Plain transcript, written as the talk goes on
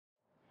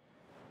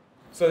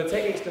So the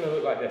technique's going to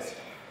look like this.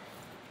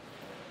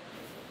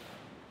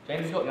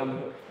 James has got the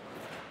underhook.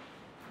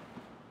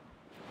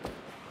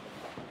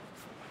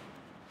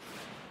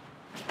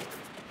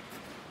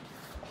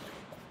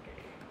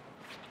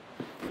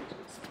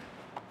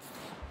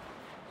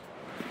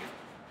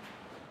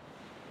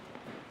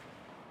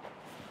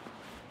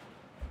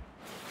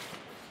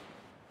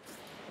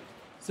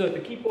 So the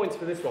key points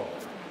for this one.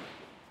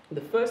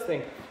 The first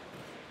thing,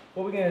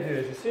 what we're going to do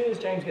is as soon as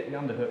James gets the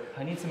underhook,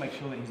 I need to make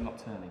sure that he's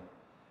not turning.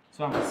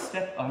 So I'm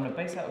going to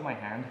base out with my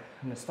hand,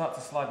 I'm going to start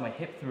to slide my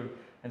hip through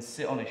and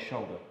sit on his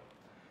shoulder.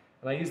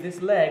 And I use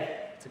this leg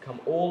to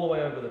come all the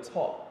way over the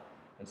top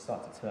and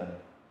start to turn him.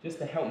 Just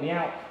to help me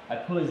out, I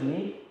pull his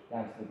knee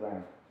down to the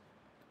ground.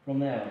 From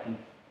there I can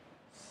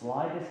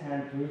slide this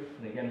hand through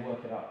and again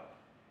work it up.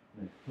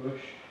 And then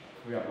push,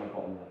 free up my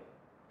bottom leg.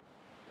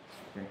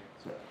 Okay,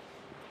 so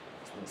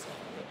this side.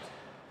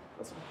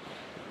 That's fine.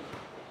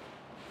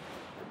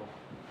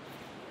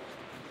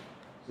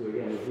 So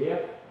again, we're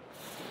here,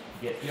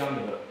 get the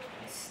underhook,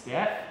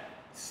 step,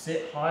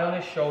 sit high on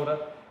his shoulder,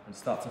 and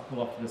start to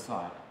pull off to the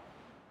side.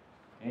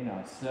 Okay,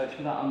 now I search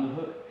for that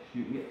underhook,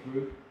 shooting it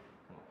through,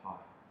 come up high.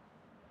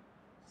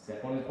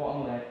 Step on his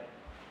bottom leg,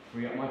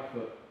 free up my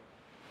foot,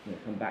 and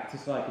then come back to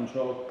side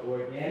control,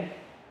 or again,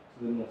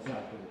 to the north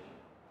side position.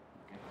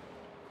 Okay.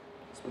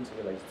 Spin to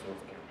your legs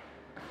towards the camera.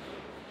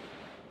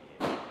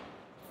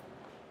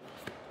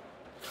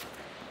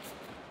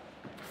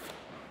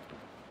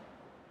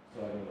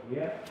 So I go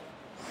here,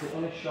 sit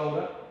on his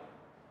shoulder,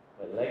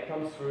 the leg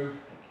comes through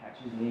and catch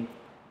his knee,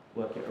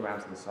 work it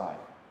around to the side.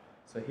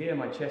 So here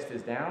my chest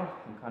is down,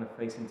 I'm kind of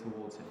facing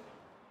towards him.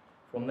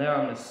 From there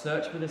I'm going to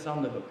search for this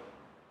underhook,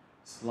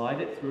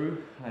 slide it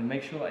through and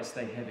make sure that I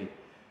stay heavy.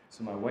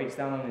 So my weight's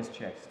down on his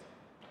chest,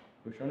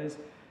 push on his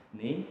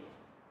knee,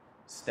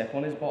 step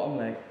on his bottom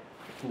leg,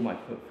 pull my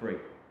foot free.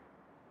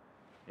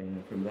 And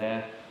then from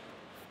there,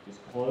 just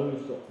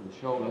close, drop to the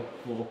shoulder,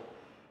 or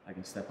I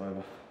can step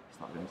over,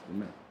 start going to the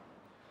mat.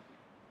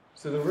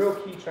 So the real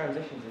key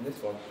transitions in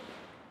this one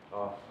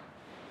are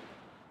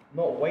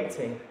not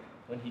waiting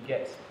when he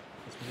gets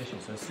this position.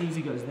 So as soon as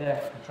he goes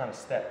there, I'm trying to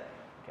step,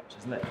 catch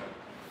his leg.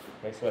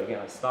 Okay, so again,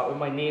 I start with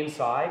my knee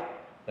inside,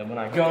 then when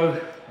I go,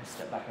 I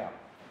step back out.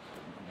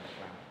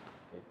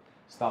 Okay.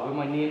 Start with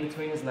my knee in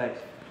between his legs,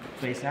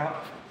 face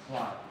out,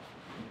 slide,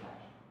 and catch.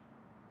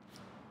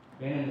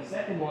 Then in the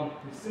second one,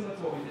 it's similar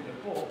to what we did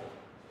before.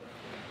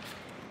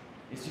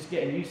 It's just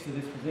getting used to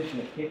this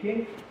position of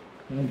kicking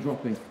and then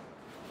dropping.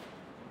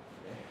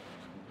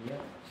 Yeah.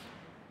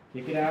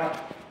 Kick it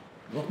out,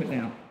 drop it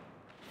down.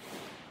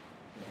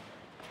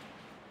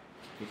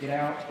 Kick it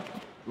out,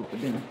 drop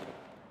it down.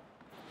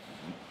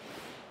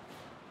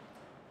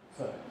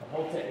 So, the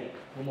whole technique,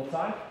 one more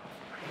time.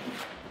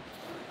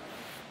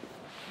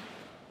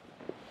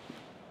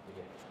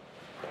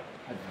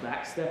 A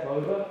back step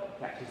over,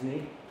 catch his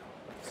kney,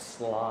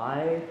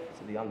 slide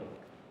to the underhook.